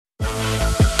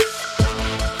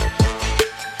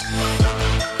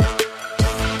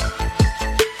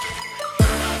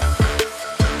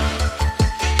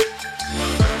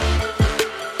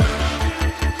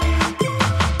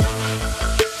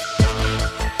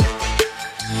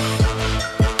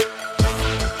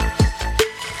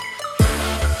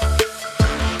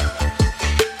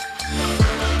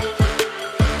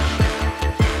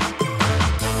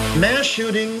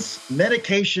shootings,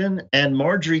 medication, and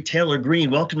Marjorie Taylor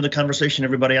Greene. Welcome to the conversation,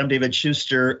 everybody. I'm David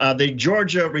Schuster. The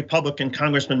Georgia Republican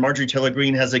Congressman Marjorie Taylor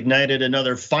Greene has ignited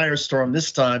another firestorm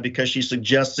this time because she's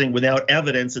suggesting without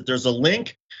evidence that there's a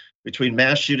link between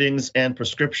mass shootings and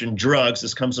prescription drugs.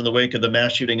 This comes in the wake of the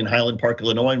mass shooting in Highland Park,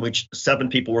 Illinois, in which 7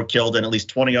 people were killed and at least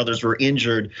 20 others were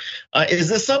injured. Is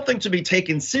this something to be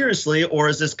taken seriously, or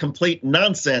is this complete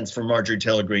nonsense from Marjorie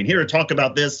Taylor Greene? Here to talk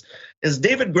about this is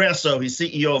David Grasso. He's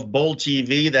CEO of Bold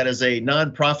TV. That is a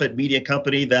nonprofit media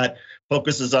company that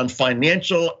focuses on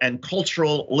financial and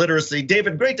cultural literacy.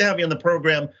 David, great to have you on the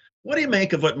program. What do you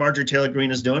make of what Marjorie Taylor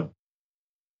Greene is doing?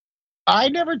 I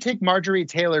never take Marjorie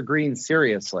Taylor Greene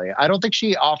seriously. I don't think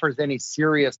she offers any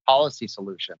serious policy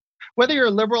solution. Whether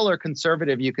you're liberal or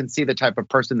conservative, you can see the type of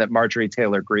person that Marjorie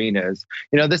Taylor Greene is.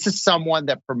 This is someone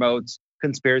that promotes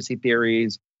conspiracy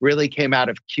theories, really came out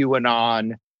of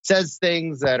QAnon, says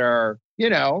things that are,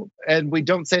 and we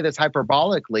don't say this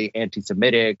hyperbolically,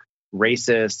 anti-Semitic,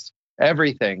 racist,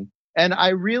 everything. And I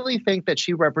really think that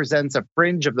she represents a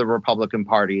fringe of the Republican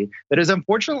Party that is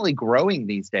unfortunately growing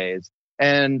these days.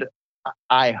 And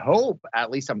I hope, at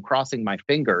least I'm crossing my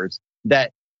fingers,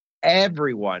 that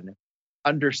everyone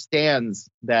understands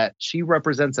that she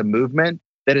represents a movement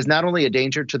that is not only a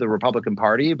danger to the Republican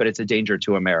Party, but it's a danger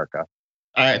to America.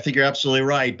 I think you're absolutely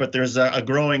right, but there's a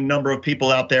growing number of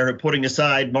people out there who are putting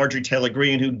aside Marjorie Taylor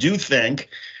Greene who do think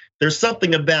there's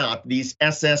something about these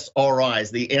SSRIs,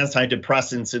 the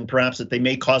antidepressants, and perhaps that they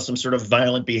may cause some sort of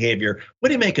violent behavior. What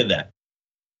do you make of that?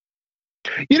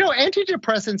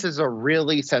 Antidepressants is a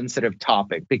really sensitive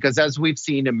topic because as we've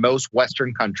seen in most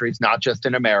Western countries, not just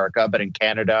in America, but in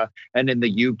Canada and in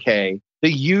the UK,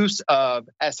 the use of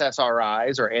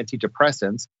SSRIs or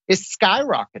antidepressants is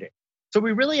skyrocketing. So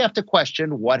we really have to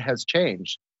question what has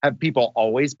changed. Have people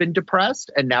always been depressed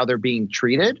and now they're being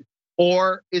treated?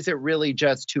 Or is it really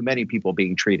just too many people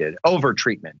being treated,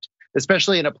 over-treatment,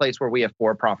 especially in a place where we have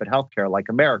for-profit healthcare like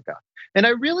America? And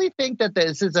I really think that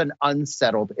this is an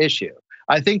unsettled issue.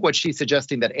 I think what she's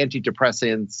suggesting that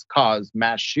antidepressants cause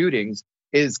mass shootings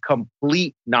is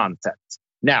complete nonsense.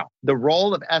 Now, the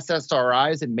role of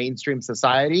SSRIs in mainstream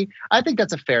society, I think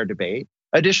that's a fair debate.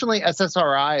 Additionally,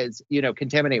 SSRIs,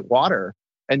 contaminate water.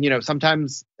 And,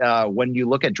 sometimes when you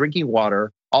look at drinking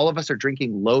water, all of us are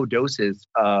drinking low doses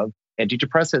of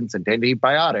antidepressants and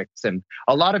antibiotics and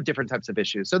a lot of different types of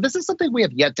issues. So this is something we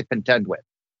have yet to contend with.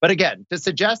 But again, to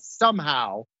suggest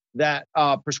somehow that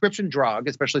prescription drug,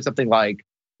 especially something like,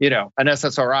 an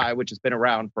SSRI, which has been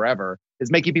around forever,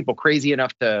 is making people crazy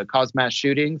enough to cause mass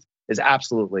shootings is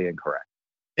absolutely incorrect.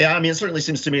 Yeah, it certainly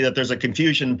seems to me that there's a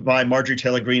confusion by Marjorie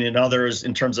Taylor Greene and others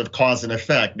in terms of cause and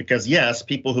effect, because yes,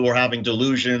 people who are having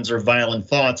delusions or violent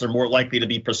thoughts are more likely to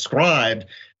be prescribed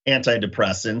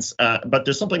antidepressants, but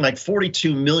there's something like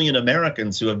 42 million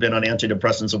Americans who have been on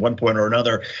antidepressants at one point or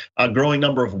another. A growing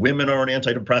number of women are on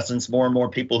antidepressants, more and more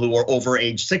people who are over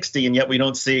age 60, and yet we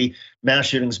don't see mass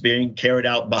shootings being carried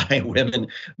out by women,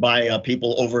 by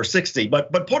people over 60.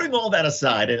 But putting all that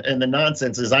aside, and the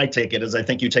nonsense as I take it, as I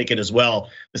think you take it as well,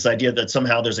 this idea that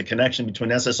somehow there's a connection between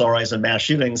SSRIs and mass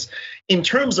shootings, in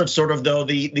terms of sort of though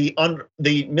the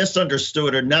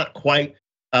misunderstood or not quite.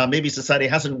 Maybe society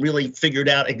hasn't really figured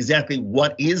out exactly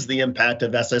what is the impact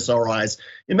of SSRIs.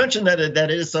 You mentioned that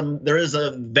there is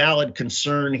a valid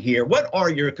concern here. What are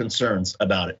your concerns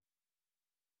about it?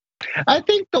 I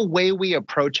think the way we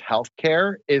approach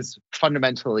healthcare is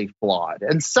fundamentally flawed.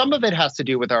 And some of it has to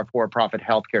do with our for-profit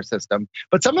healthcare system,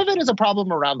 but some of it is a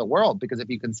problem around the world. Because if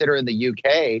you consider in the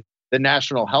UK, the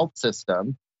national health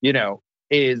system,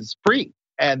 is free.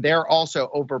 And they're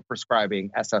also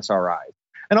overprescribing SSRIs.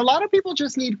 And a lot of people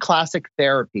just need classic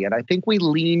therapy. And I think we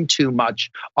lean too much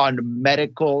on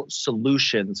medical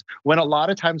solutions when a lot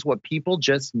of times what people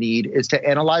just need is to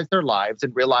analyze their lives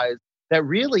and realize that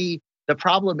really the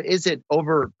problem isn't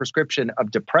overprescription of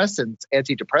depressants,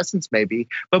 antidepressants maybe,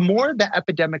 but more the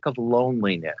epidemic of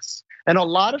loneliness. And a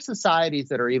lot of societies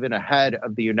that are even ahead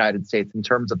of the United States in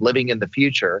terms of living in the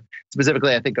future,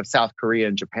 specifically I think of South Korea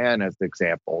and Japan as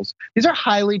examples, these are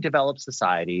highly developed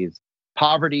societies.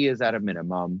 Poverty is at a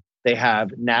minimum. They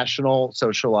have national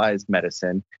socialized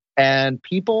medicine, and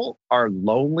people are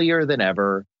lonelier than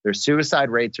ever. Their suicide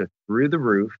rates are through the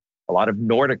roof. A lot of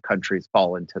Nordic countries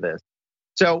fall into this.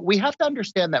 So we have to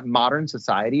understand that modern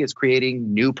society is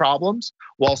creating new problems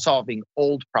while solving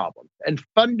old problems. And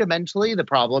fundamentally, the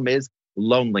problem is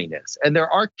loneliness. And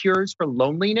there are cures for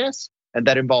loneliness, and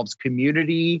that involves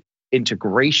community,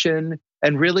 integration,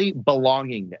 and really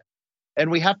belongingness. And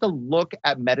we have to look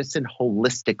at medicine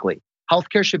holistically.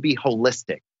 Healthcare should be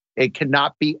holistic. It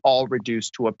cannot be all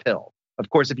reduced to a pill. Of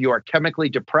course, if you are chemically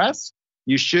depressed,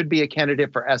 You should be a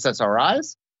candidate for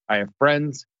SSRIs. I have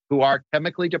friends who are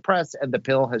chemically depressed and the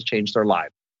pill has changed their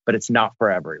life, but it's not for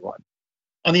everyone.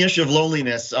 On the issue of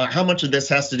loneliness, how much of this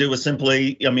has to do with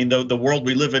simply, I mean, the world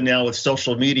we live in now with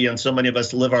social media, and so many of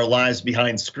us live our lives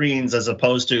behind screens as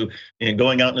opposed to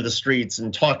going out into the streets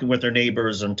and talking with their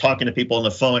neighbors and talking to people on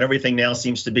the phone. Everything now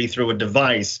seems to be through a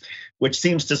device, which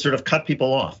seems to sort of cut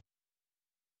people off.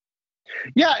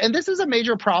 Yeah, and this is a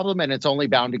major problem, and it's only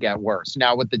bound to get worse.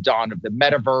 Now, with the dawn of the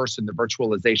metaverse and the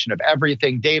virtualization of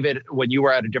everything, David, when you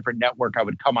were at a different network, I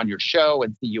would come on your show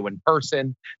and see you in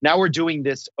person. Now we're doing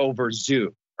this over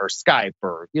Zoom or Skype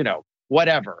or,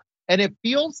 whatever. And it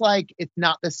feels like it's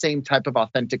not the same type of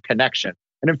authentic connection.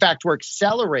 And in fact, we're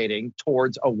accelerating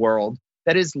towards a world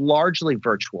that is largely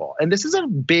virtual. And this is a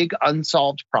big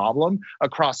unsolved problem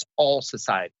across all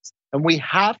societies. And we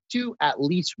have to at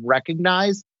least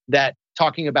recognize that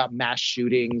talking about mass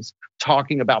shootings,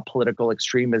 talking about political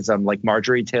extremism like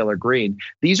Marjorie Taylor Greene,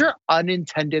 these are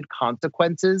unintended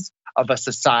consequences of a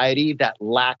society that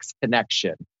lacks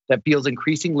connection, that feels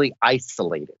increasingly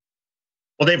isolated.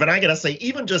 Well, David, I gotta say,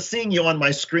 even just seeing you on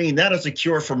my screen, that is a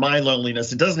cure for my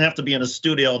loneliness. It doesn't have to be in a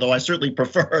studio, though I certainly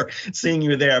prefer seeing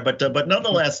you there. But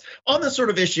nonetheless, on this sort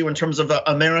of issue in terms of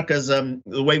America's the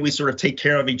way we sort of take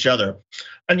care of each other,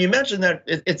 and you mentioned that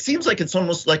it seems like it's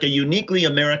almost like a uniquely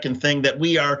American thing that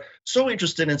we are so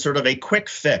interested in sort of a quick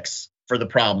fix for the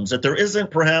problems, that there isn't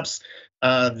perhaps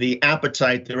the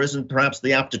appetite, there isn't perhaps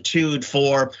the aptitude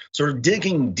for sort of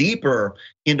digging deeper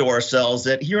into ourselves.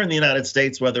 That here in the United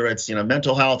States, whether it's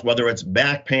mental health, whether it's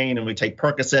back pain, and we take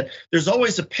Percocet, there's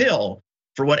always a pill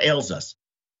for what ails us.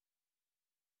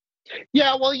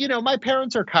 Yeah, well, my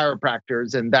parents are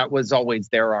chiropractors, and that was always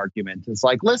their argument. It's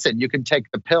like, listen, you can take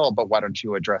the pill, but why don't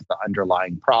you address the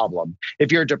underlying problem?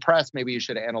 If you're depressed, maybe you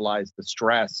should analyze the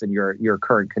stress and your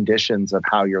current conditions of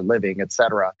how you're living, et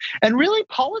cetera. And really,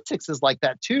 politics is like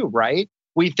that too, right?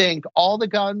 We think all the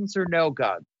guns or no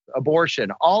guns,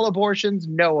 abortion, all abortions,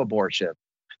 no abortion,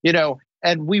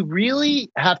 and we really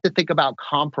have to think about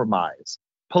compromise.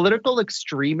 Political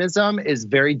extremism is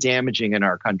very damaging in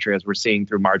our country, as we're seeing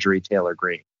through Marjorie Taylor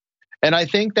Greene. And I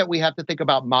think that we have to think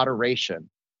about moderation.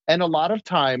 And a lot of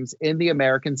times in the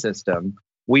American system,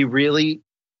 we really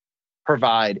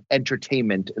provide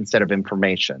entertainment instead of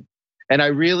information. And I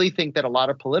really think that a lot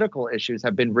of political issues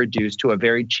have been reduced to a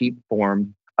very cheap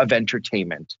form of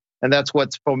entertainment. And that's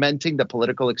what's fomenting the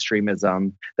political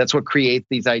extremism. That's what creates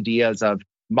these ideas of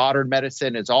modern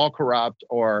medicine is all corrupt,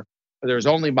 or there's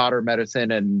only modern medicine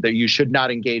and that you should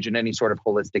not engage in any sort of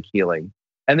holistic healing.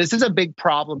 And this is a big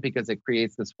problem because it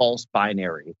creates this false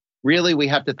binary. Really, we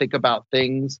have to think about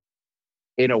things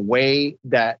in a way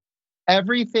that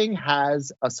everything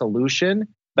has a solution,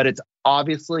 but it's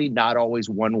obviously not always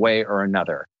one way or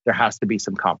another. There has to be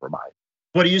some compromise.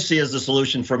 What do you see as the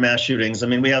solution for mass shootings? I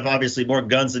mean, we have obviously more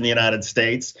guns in the United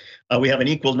States. We have an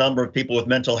equal number of people with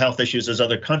mental health issues as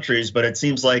other countries, but it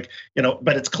seems like,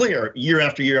 but it's clear year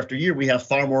after year after year, we have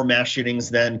far more mass shootings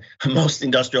than most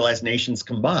industrialized nations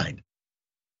combined.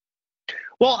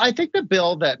 Well, I think the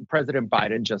bill that President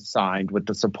Biden just signed with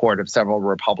the support of several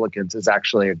Republicans is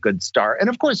actually a good start. And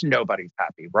of course, nobody's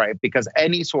happy, right? Because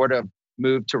any sort of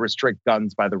move to restrict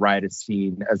guns by the right is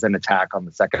seen as an attack on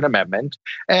the Second Amendment.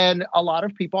 And a lot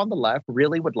of people on the left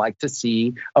really would like to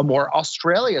see a more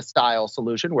Australia-style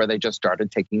solution where they just started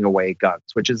taking away guns,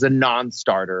 which is a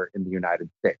non-starter in the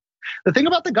United States. The thing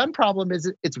about the gun problem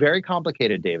is it's very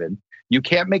complicated, David. You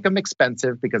can't make them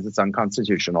expensive because it's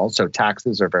unconstitutional, so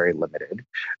taxes are very limited.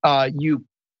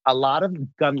 A lot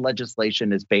of gun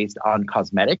legislation is based on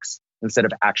cosmetics instead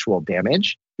of actual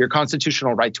damage. Your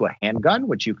constitutional right to a handgun,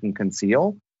 which you can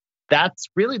conceal, that's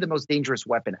really the most dangerous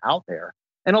weapon out there.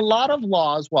 And a lot of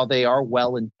laws, while they are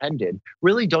well intended,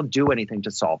 really don't do anything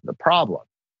to solve the problem.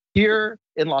 Here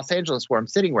in Los Angeles, where I'm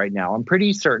sitting right now, I'm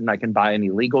pretty certain I can buy an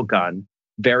illegal gun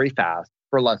very fast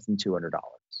for less than $200.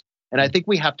 And I think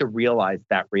we have to realize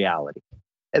that reality.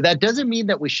 And that doesn't mean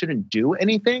that we shouldn't do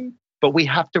anything, but we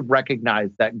have to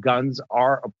recognize that guns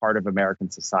are a part of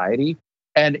American society.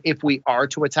 And if we are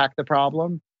to attack the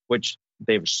problem, which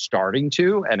they're starting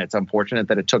to, and it's unfortunate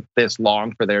that it took this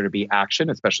long for there to be action,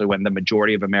 especially when the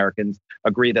majority of Americans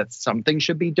agree that something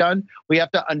should be done, we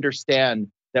have to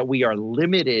understand that we are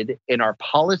limited in our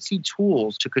policy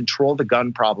tools to control the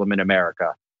gun problem in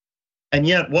America. And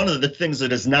yet, one of the things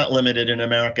that is not limited in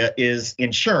America is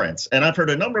insurance. And I've heard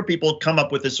a number of people come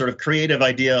up with this sort of creative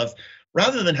idea of,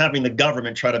 rather than having the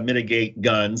government try to mitigate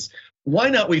guns, why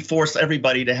not we force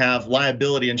everybody to have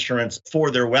liability insurance for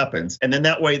their weapons? And then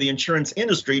that way the insurance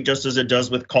industry, just as it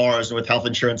does with cars and with health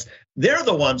insurance, they're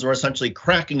the ones who are essentially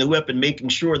cracking the whip and making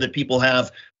sure that people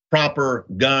have proper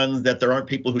guns, that there aren't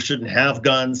people who shouldn't have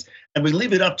guns, and we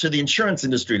leave it up to the insurance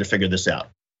industry to figure this out.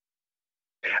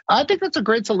 I think that's a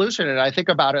great solution. And I think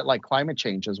about it like climate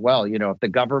change as well. If the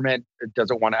government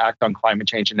doesn't want to act on climate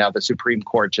change, and now the Supreme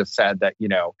Court just said that,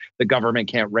 the government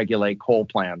can't regulate coal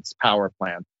plants, power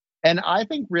plants. And I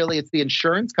think really it's the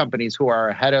insurance companies who are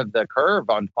ahead of the curve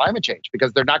on climate change,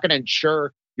 because they're not going to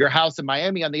insure your house in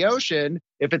Miami on the ocean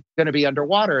if it's going to be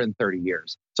underwater in 30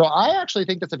 years. So I actually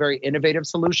think that's a very innovative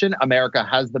solution. America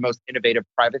has the most innovative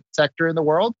private sector in the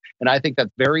world. And I think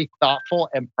that's very thoughtful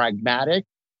and pragmatic,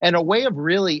 and a way of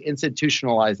really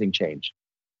institutionalizing change.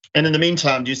 And in the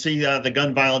meantime, do you see the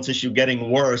gun violence issue getting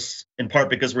worse, in part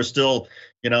because we're still,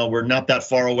 we're not that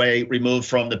far away removed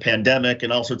from the pandemic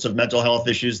and all sorts of mental health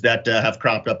issues that have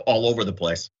cropped up all over the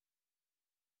place?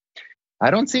 I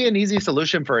don't see an easy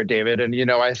solution for it, David. And,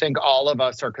 I think all of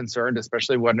us are concerned,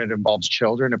 especially when it involves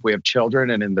children. If we have children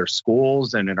and in their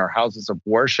schools and in our houses of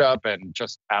worship and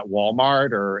just at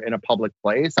Walmart or in a public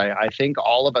place, I think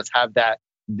all of us have that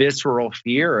visceral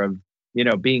fear of,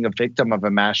 being a victim of a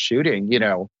mass shooting.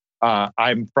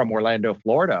 I'm from Orlando,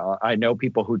 Florida. I know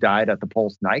people who died at the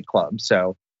Pulse nightclub.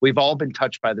 So we've all been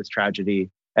touched by this tragedy.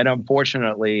 And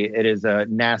unfortunately, it is a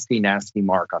nasty, nasty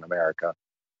mark on America.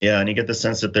 Yeah, and you get the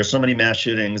sense that there's so many mass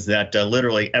shootings that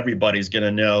literally everybody's going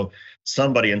to know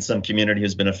somebody in some community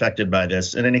who's been affected by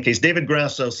this. In any case, David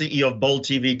Grasso, CEO of Bold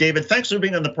TV. David, thanks for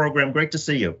being on the program. Great to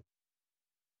see you.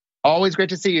 Always great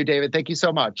to see you, David. Thank you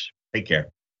so much. Take care.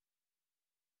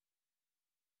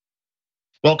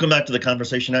 Welcome back to the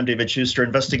conversation. I'm David Schuster.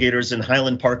 Investigators in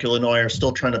Highland Park, Illinois are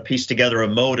still trying to piece together a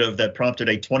motive that prompted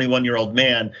a 21-year-old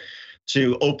man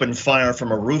to open fire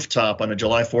from a rooftop on a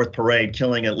July 4th parade,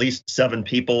 killing at least 7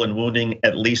 people and wounding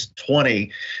at least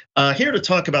 20. Here to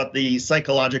talk about the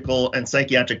psychological and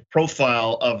psychiatric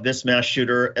profile of this mass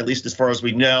shooter, at least as far as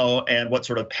we know, and what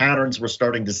sort of patterns we're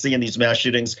starting to see in these mass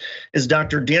shootings, is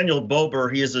Dr. Daniel Bober.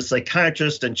 He is a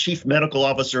psychiatrist and chief medical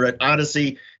officer at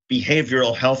Odyssey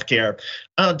Behavioral Healthcare.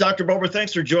 Dr. Bober,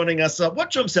 thanks for joining us.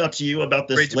 What jumps out to you about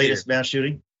this latest mass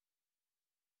shooting?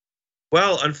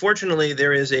 Well, unfortunately,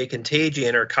 there is a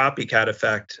contagion or copycat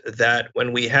effect that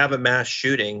when we have a mass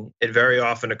shooting, it very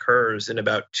often occurs in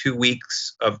about 2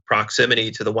 weeks of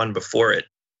proximity to the one before it.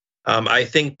 I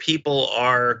think people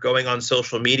are going on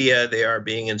social media. They are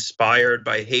being inspired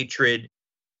by hatred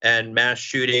and mass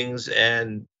shootings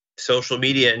and social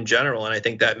media in general. And I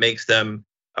think that makes them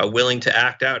willing to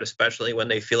act out, especially when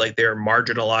they feel like they're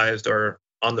marginalized or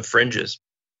on the fringes.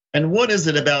 And what is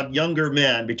it about younger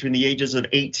men between the ages of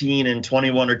 18 and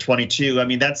 21 or 22? I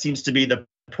mean, that seems to be the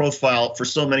profile for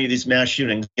so many of these mass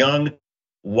shootings. Young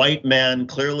white men,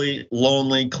 clearly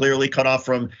lonely, clearly cut off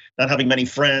from not having many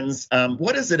friends.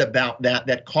 What is it about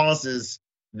that causes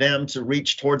them to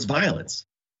reach towards violence?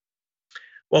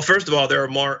 Well, first of all, there are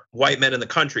more white men in the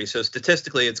country. So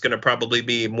statistically, it's going to probably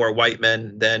be more white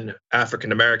men than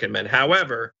African-American men.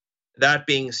 However, that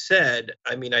being said,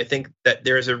 I mean, I think that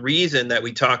there's a reason that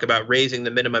we talk about raising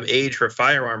the minimum age for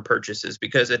firearm purchases,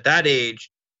 because at that age,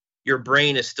 your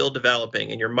brain is still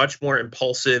developing and you're much more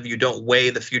impulsive. You don't weigh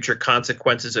the future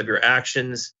consequences of your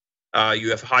actions.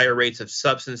 You have higher rates of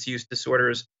substance use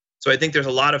disorders. So I think there's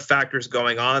a lot of factors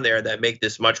going on there that make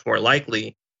this much more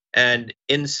likely. And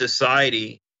in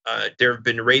society, there have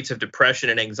been rates of depression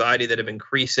and anxiety that have been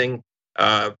increasing.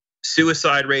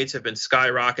 Suicide rates have been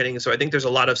skyrocketing. So I think there's a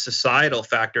lot of societal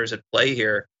factors at play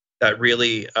here that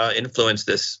really influence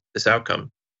this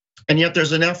outcome. And yet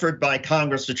there's an effort by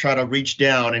Congress to try to reach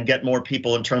down and get more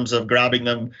people in terms of grabbing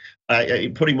them,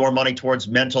 putting more money towards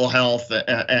mental health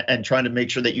and trying to make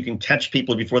sure that you can catch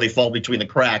people before they fall between the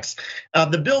cracks.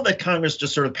 The bill that Congress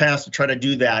just sort of passed to try to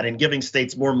do that and giving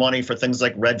states more money for things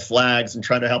like red flags and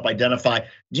trying to help identify,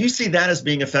 do you see that as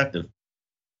being effective?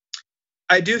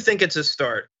 I do think it's a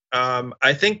start.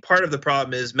 I think part of the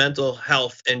problem is mental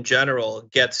health in general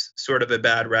gets sort of a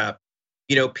bad rap.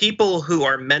 People who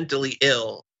are mentally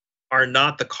ill are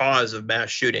not the cause of mass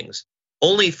shootings.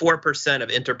 Only 4% of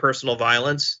interpersonal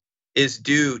violence is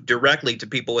due directly to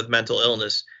people with mental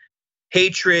illness.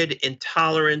 Hatred,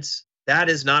 intolerance, that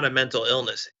is not a mental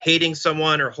illness. Hating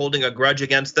someone or holding a grudge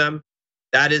against them,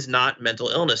 that is not mental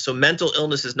illness. So mental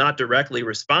illness is not directly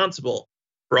responsible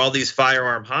for all these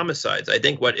firearm homicides. I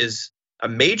think what is a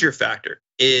major factor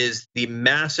is the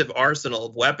massive arsenal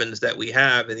of weapons that we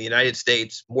have in the United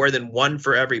States, more than one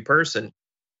for every person,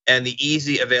 and the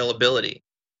easy availability.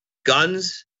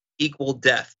 Guns equal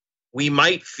death. We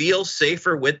might feel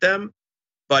safer with them,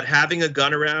 but having a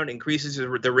gun around increases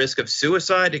the risk of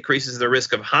suicide, increases the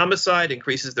risk of homicide,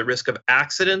 increases the risk of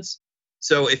accidents.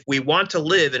 So if we want to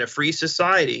live in a free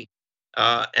society,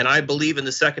 and I believe in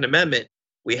the Second Amendment,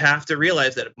 we have to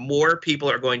realize that more people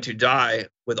are going to die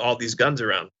with all these guns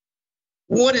around.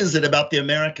 What is it about the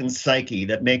American psyche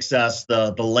that makes us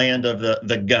the land of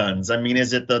the guns? I mean,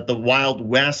 is it the Wild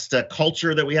West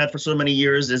culture that we had for so many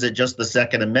years? Is it just the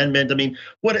Second Amendment? I mean,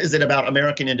 what is it about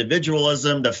American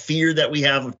individualism, the fear that we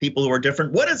have of people who are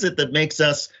different? What is it that makes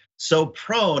us so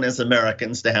prone as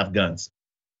Americans to have guns?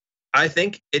 I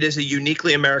think it is a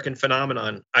uniquely American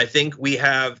phenomenon. I think we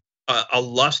have a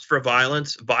lust for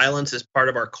violence. Violence is part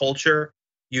of our culture.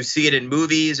 You see it in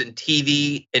movies and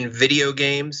TV and video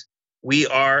games. We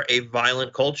are a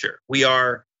violent culture. We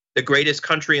are the greatest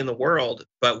country in the world,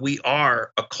 but we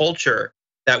are a culture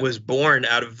that was born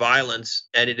out of violence,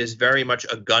 and it is very much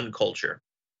a gun culture.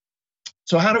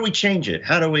 So how do we change it?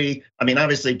 How do we, I mean,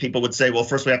 obviously people would say, well,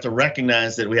 first we have to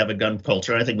recognize that we have a gun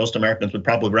culture. And I think most Americans would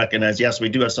probably recognize, yes, we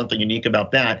do have something unique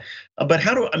about that. But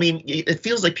how do, I mean, it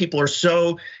feels like people are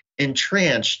so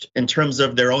entrenched in terms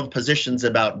of their own positions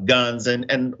about guns.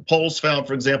 And polls found,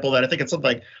 for example, that I think it's something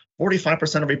like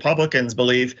 45% of Republicans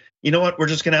believe, you know what, we're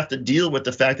just gonna have to deal with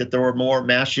the fact that there were more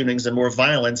mass shootings and more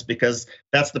violence because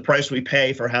that's the price we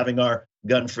pay for having our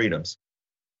gun freedoms.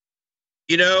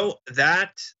 You know,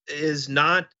 that is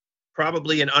not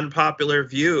probably an unpopular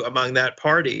view among that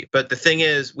party. But the thing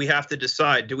is, we have to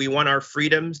decide, do we want our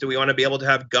freedoms? Do we want to be able to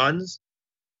have guns?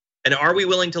 And are we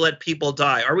willing to let people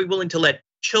die? Are we willing to let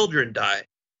children die?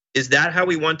 Is that how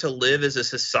we want to live as a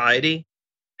society?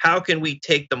 How can we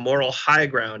take the moral high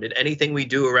ground in anything we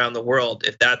do around the world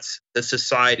if that's the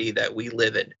society that we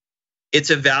live in? It's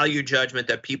a value judgment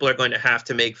that people are going to have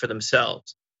to make for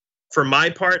themselves. For my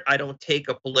part, I don't take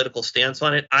a political stance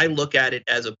on it. I look at it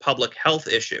as a public health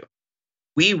issue.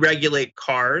 We regulate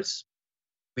cars.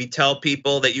 We tell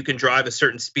people that you can drive a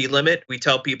certain speed limit. We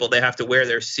tell people they have to wear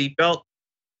their seatbelt.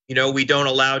 You know, we don't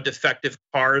allow defective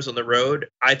cars on the road.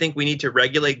 I think we need to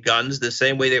regulate guns the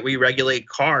same way that we regulate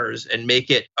cars and make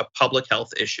it a public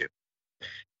health issue.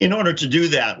 In order to do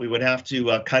that, we would have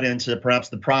to cut into perhaps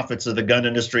the profits of the gun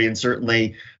industry and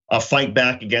certainly fight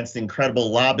back against the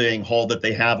incredible lobbying hold that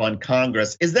they have on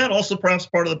Congress. Is that also perhaps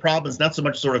part of the problem? It's not so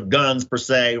much sort of guns per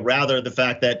se, rather the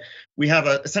fact that we have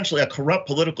essentially a corrupt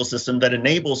political system that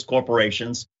enables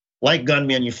corporations like gun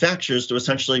manufacturers to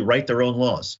essentially write their own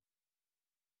laws.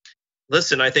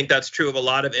 Listen, I think that's true of a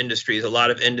lot of industries. A lot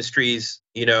of industries,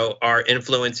 you know, are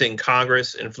influencing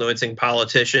Congress, influencing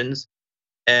politicians,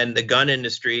 and the gun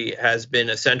industry has been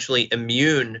essentially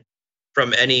immune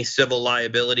from any civil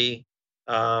liability.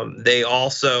 They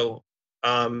also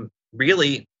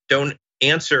really don't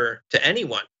answer to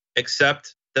anyone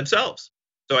except themselves.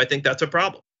 So I think that's a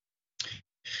problem.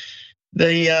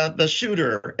 The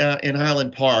shooter in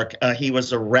Highland Park, he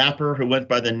was a rapper who went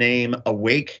by the name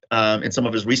Awake. In some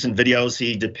of his recent videos,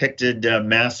 he depicted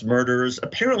mass murders.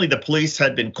 Apparently, the police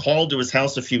had been called to his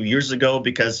house a few years ago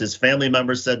because his family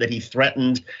members said that he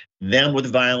threatened them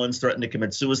with violence, threatened to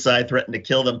commit suicide, threatened to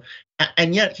kill them.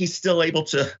 And yet he's still able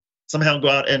to somehow go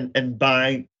out and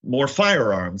buy more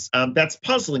firearms. That's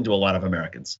puzzling to a lot of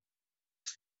Americans.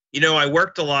 You know, I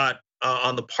worked a lot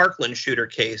on the Parkland shooter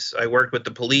case. I worked with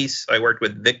the police. I worked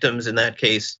with victims in that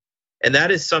case. And that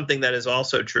is something that is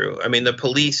also true. I mean, the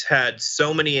police had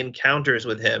so many encounters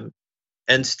with him,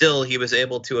 and still he was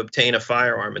able to obtain a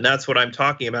firearm. And that's what I'm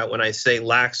talking about when I say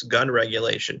lax gun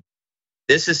regulation.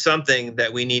 This is something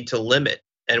that we need to limit,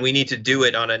 and we need to do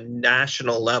it on a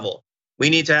national level. We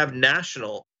need to have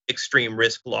national extreme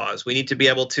risk laws. We need to be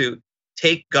able to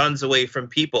take guns away from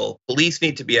people. Police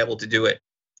need to be able to do it.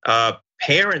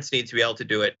 Parents need to be able to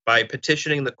do it by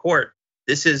petitioning the court.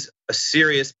 This is a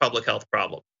serious public health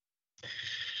problem.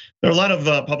 There are a lot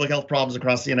of public health problems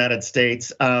across the United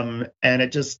States, and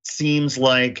it just seems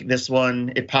like this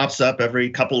one, it pops up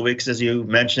every couple of weeks, as you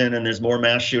mentioned, and there's more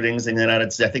mass shootings in the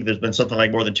United States. I think there's been something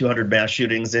like more than 200 mass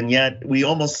shootings, and yet we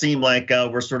almost seem like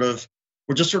we're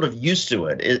just sort of used to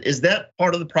it. Is that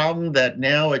part of the problem, that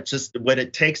now it's just what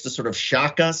it takes to sort of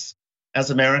shock us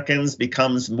as Americans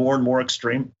becomes more and more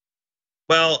extreme?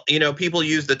 Well, you know, people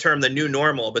use the term the new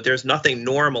normal, but there's nothing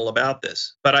normal about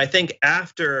this. But I think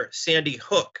after Sandy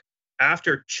Hook,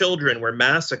 after children were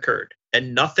massacred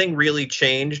and nothing really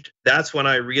changed, that's when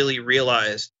I really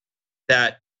realized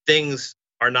that things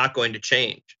are not going to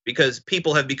change, because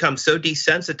people have become so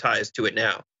desensitized to it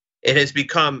now. It has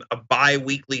become a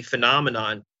bi-weekly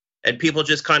phenomenon, and people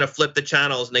just kind of flip the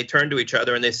channels and they turn to each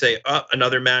other and they say, oh,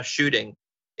 another mass shooting.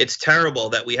 It's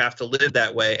terrible that we have to live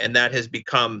that way, and that has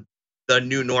become the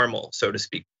new normal, so to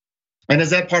speak. And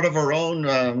is that part of our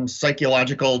own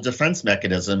psychological defense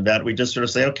mechanism, that we just sort of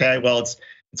say, okay, well,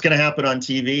 it's going to happen on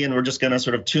TV, and we're just going to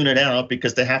sort of tune it out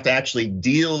because they have to actually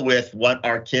deal with what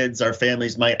our kids, our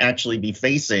families might actually be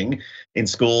facing in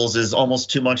schools is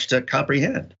almost too much to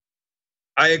comprehend.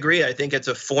 I agree. I think it's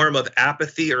a form of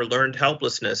apathy or learned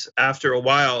helplessness. After a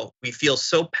while, we feel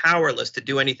so powerless to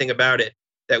do anything about it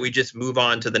that we just move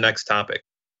on to the next topic.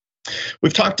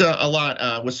 We've talked a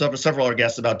lot with several of our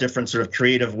guests about different sort of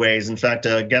creative ways. In fact,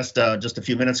 a guest just a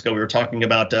few minutes ago, we were talking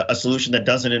about a solution that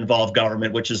doesn't involve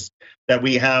government, which is that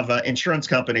we have insurance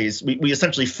companies. We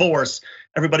essentially force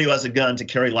everybody who has a gun to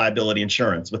carry liability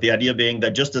insurance, with the idea being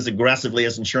that just as aggressively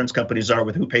as insurance companies are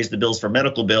with who pays the bills for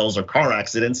medical bills or car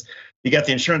accidents, you get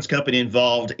the insurance company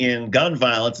involved in gun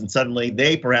violence, and suddenly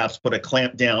they perhaps put a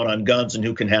clamp down on guns and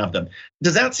who can have them.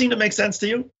 Does that seem to make sense to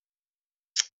you?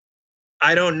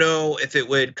 I don't know if it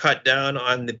would cut down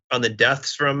on the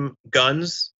deaths from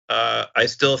guns. I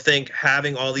still think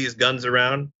having all these guns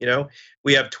around,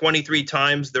 we have 23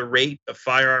 times the rate of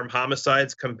firearm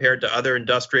homicides compared to other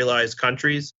industrialized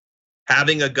countries.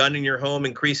 Having a gun in your home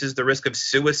increases the risk of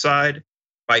suicide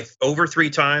by over 3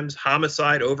 times,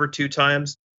 homicide over 2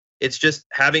 times. It's just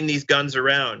having these guns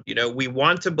around. We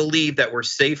want to believe that we're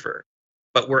safer,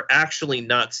 but we're actually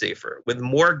not safer. With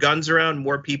more guns around,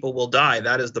 more people will die.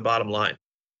 That is the bottom line.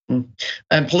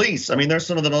 And police, I mean, they're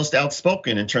some of the most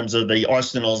outspoken in terms of the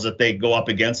arsenals that they go up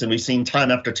against. And we've seen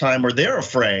time after time where they're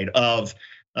afraid of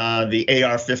the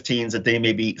AR-15s that they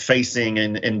may be facing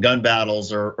in gun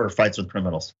battles or fights with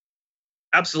criminals.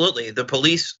 Absolutely. The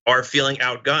police are feeling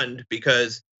outgunned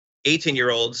because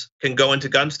 18-year-olds can go into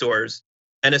gun stores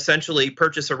and essentially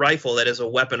purchase a rifle that is a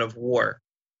weapon of war.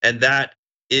 And that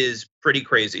is pretty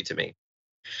crazy to me.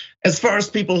 As far as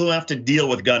people who have to deal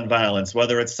with gun violence,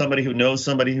 whether it's somebody who knows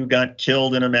somebody who got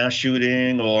killed in a mass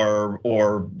shooting or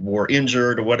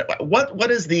injured or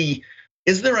what is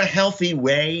there a healthy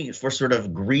way for sort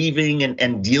of grieving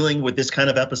and dealing with this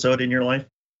kind of episode in your life?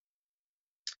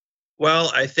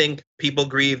 Well, I think people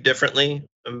grieve differently,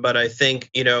 but I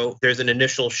think, there's an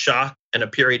initial shock and a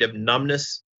period of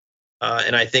numbness.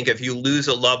 And I think if you lose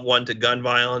a loved one to gun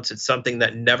violence, it's something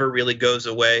that never really goes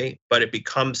away, but it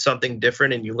becomes something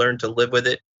different and you learn to live with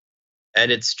it.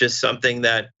 And it's just something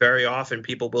that very often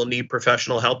people will need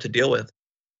professional help to deal with.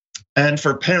 And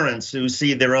for parents who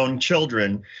see their own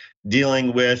children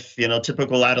dealing with,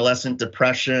 typical adolescent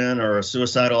depression or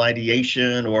suicidal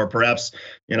ideation, or perhaps,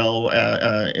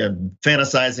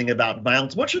 fantasizing about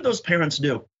violence, what should those parents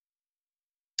do?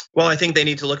 Well, I think they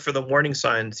need to look for the warning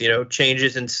signs,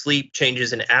 changes in sleep,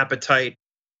 changes in appetite,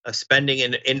 spending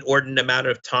an inordinate amount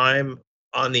of time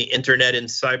on the internet and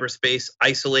cyberspace,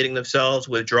 isolating themselves,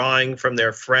 withdrawing from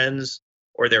their friends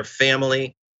or their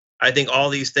family. I think all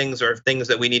these things are things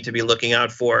that we need to be looking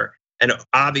out for, and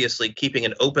obviously keeping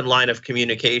an open line of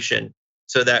communication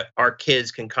so that our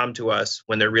kids can come to us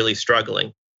when they're really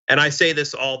struggling. And I say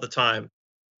this all the time.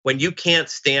 When you can't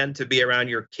stand to be around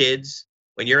your kids,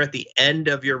 when you're at the end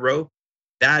of your rope,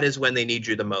 that is when they need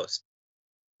you the most.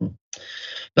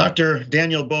 Dr.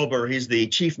 Daniel Bober, he's the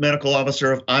Chief Medical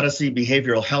Officer of Odyssey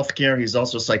Behavioral Healthcare. He's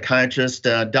also a psychiatrist.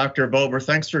 Dr. Bober,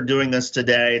 thanks for doing this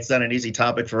today. It's not an easy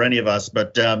topic for any of us,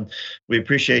 but we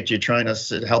appreciate you trying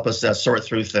to help us sort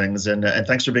through things. And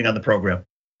thanks for being on the program.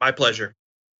 My pleasure.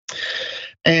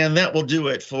 And that will do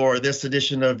it for this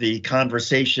edition of The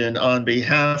Conversation. On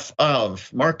behalf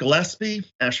of Mark Gillespie,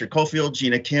 Asher Cofield,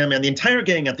 Gina Kim, and the entire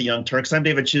gang at the Young Turks, I'm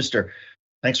David Schuster.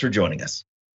 Thanks for joining us.